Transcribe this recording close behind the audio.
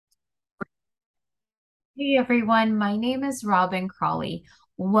Hey everyone, my name is Robin Crawley.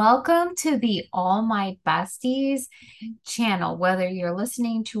 Welcome to the All My Besties channel. Whether you're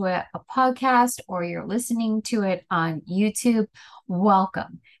listening to a podcast or you're listening to it on YouTube,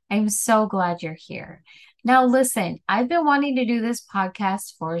 welcome. I'm so glad you're here. Now, listen, I've been wanting to do this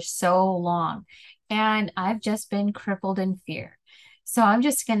podcast for so long, and I've just been crippled in fear. So I'm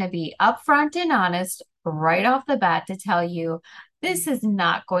just going to be upfront and honest right off the bat to tell you this is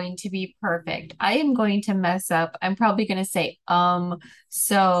not going to be perfect. I am going to mess up. I'm probably going to say,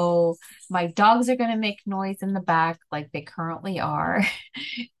 so my dogs are going to make noise in the back like they currently are.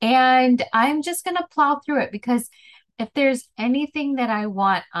 And I'm just going to plow through it because if there's anything that I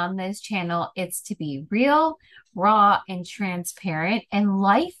want on this channel, it's to be real, raw, and transparent. And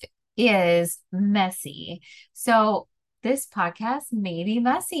life is messy. So this podcast may be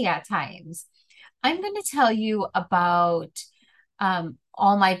messy at times. I'm going to tell you about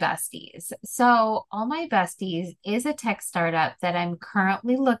All My Besties. So, All My Besties is a tech startup that I'm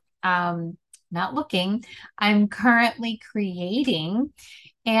currently not looking, I'm currently creating,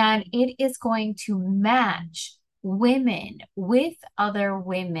 and it is going to match women with other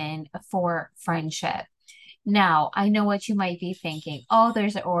women for friendship. Now, I know what you might be thinking. Oh,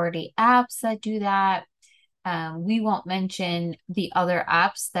 there's already apps that do that. We won't mention the other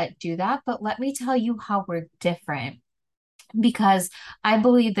apps that do that, but let me tell you how we're different because I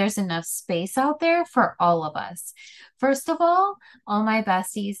believe there's enough space out there for all of us. First of all my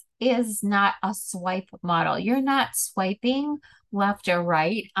besties is not a swipe model. You're not swiping left or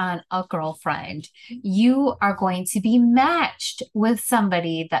right on a girlfriend. You are going to be matched with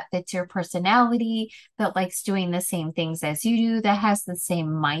somebody that fits your personality, that likes doing the same things as you do, that has the same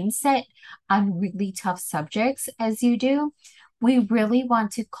mindset on really tough subjects as you do. We really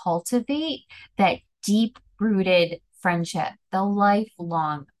want to cultivate that deep rooted friendship, the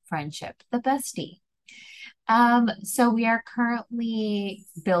lifelong friendship, the bestie. So we are currently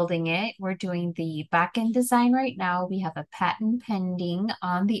building it. We're doing the back end design right now. We have a patent pending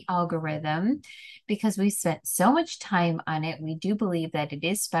on the algorithm because we spent so much time on it. We do believe that it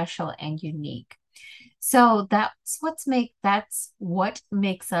is special and unique. So that's what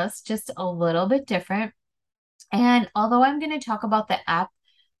makes us just a little bit different. And although I'm going to talk about the app,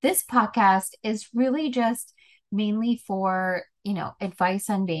 this podcast is really just mainly for, advice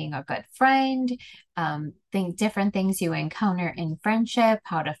on being a good friend, think different things you encounter in friendship,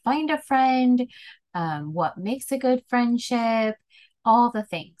 how to find a friend, what makes a good friendship, all the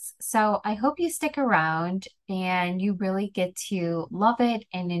things. So I hope you stick around and you really get to love it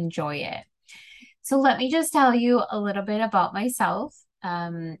and enjoy it. So let me just tell you a little bit about myself.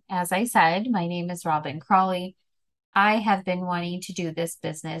 As I said, my name is Robin Crawley. I have been wanting to do this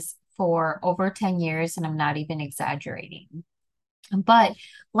business for over 10 years, and I'm not even exaggerating. But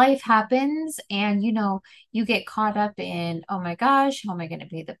life happens, and you get caught up in, oh my gosh, how am I going to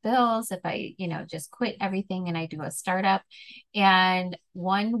pay the bills if I, just quit everything and I do a startup? And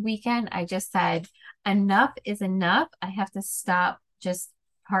one weekend, I just said, enough is enough. I have to stop just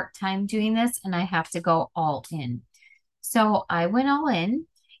part-time doing this, and I have to go all in. So I went all in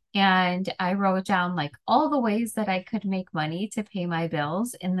and I wrote down like all the ways that I could make money to pay my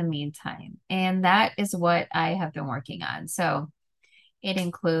bills in the meantime. And that is what I have been working on. So it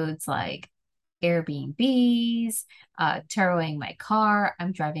includes like Airbnbs, towing my car.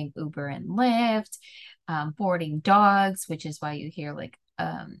 I'm driving Uber and Lyft, boarding dogs, which is why you hear like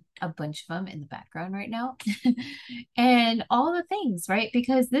a bunch of them in the background right now, and all the things, right?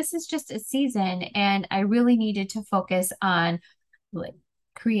 Because this is just a season, and I really needed to focus on like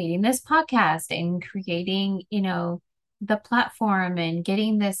creating this podcast and creating, the platform and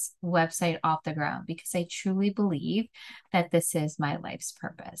getting this website off the ground because I truly believe that this is my life's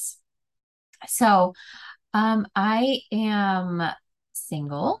purpose. So, I am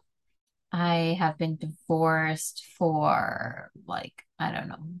single. I have been divorced for like, I don't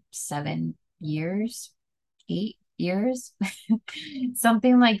know, 7 years, 8 years,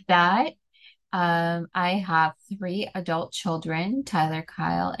 something like that. I have three adult children, Tyler,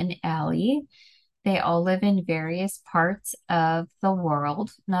 Kyle, and Allie. They all live in various parts of the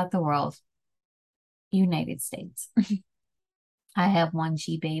world, not the world, United States. I have one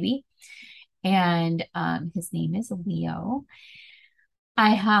G baby, and his name is Leo.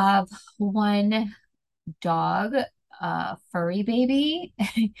 I have one dog, furry baby.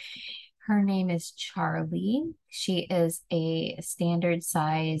 Her name is Charlie. She is a standard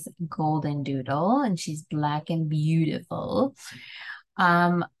size golden doodle and she's black and beautiful.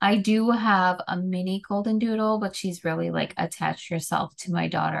 I do have a mini golden doodle, but she's really like attached herself to my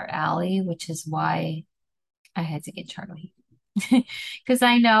daughter Allie, which is why I had to get Charlie. Because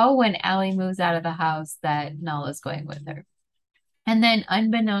I know when Allie moves out of the house that Nala's going with her. And then,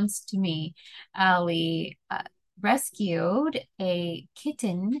 unbeknownst to me, Allie rescued a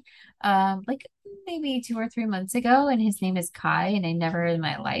kitten like maybe 2 or 3 months ago, and his name is Kai. And I never in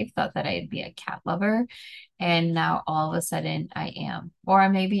my life thought that I'd be a cat lover. And now all of a sudden I am. Or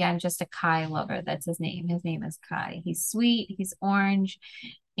maybe I'm just a Kai lover. That's his name. His name is Kai. He's sweet, he's orange,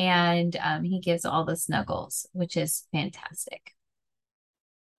 and he gives all the snuggles, which is fantastic.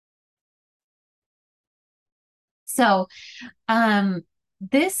 So, um,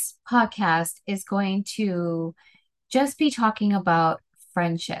 this podcast is going to just be talking about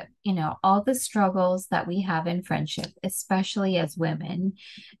friendship, all the struggles that we have in friendship, especially as women.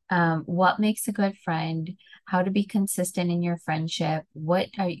 What makes a good friend, how to be consistent in your friendship, what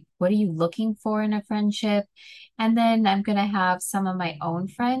are you looking for in a friendship? And then I'm going to have some of my own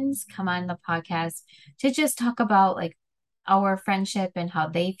friends come on the podcast to just talk about like our friendship and how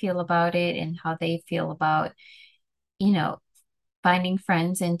they feel about it and how they feel about, you know, finding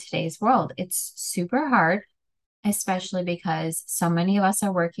friends in today's world. It's super hard, especially because so many of us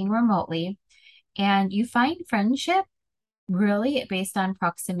are working remotely, and you find friendship really based on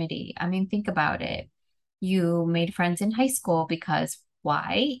proximity. I mean, think about it. You made friends in high school because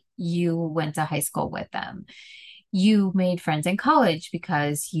why? You went to high school with them. You made friends in college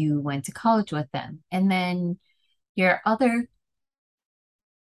because you went to college with them. And then your other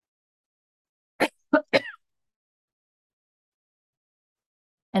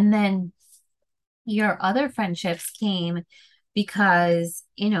and then your other friendships came because,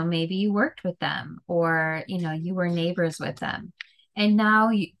 maybe you worked with them or, you were neighbors with them. And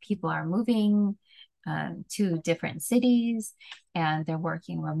now people are moving to different cities and they're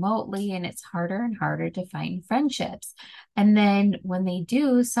working remotely, and it's harder and harder to find friendships. And then when they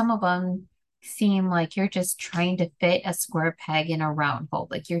do, some of them seem like you're just trying to fit a square peg in a round hole,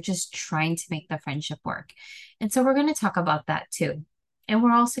 like you're just trying to make the friendship work. And so we're going to talk about that too. And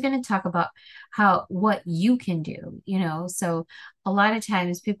we're also going to talk about what you can do, So a lot of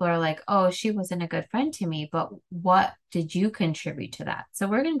times people are like, oh, she wasn't a good friend to me, but what did you contribute to that? So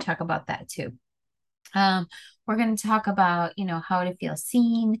we're going to talk about that too. Um, we're going to talk about, how to feel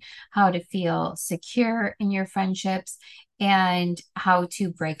seen, how to feel secure in your friendships, and how to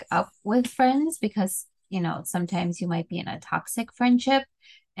break up with friends because, sometimes you might be in a toxic friendship,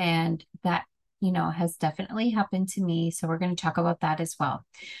 and that, has definitely happened to me. So we're going to talk about that as well.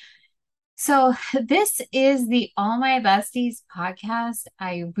 So, this is the All My Besties podcast.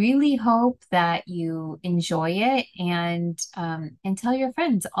 I really hope that you enjoy it, and tell your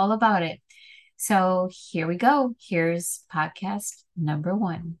friends all about it. So, here we go. Here's podcast number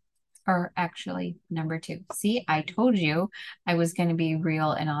one, or actually number two. See, I told you I was going to be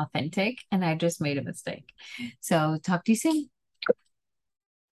real and authentic, and I just made a mistake. So, talk to you soon.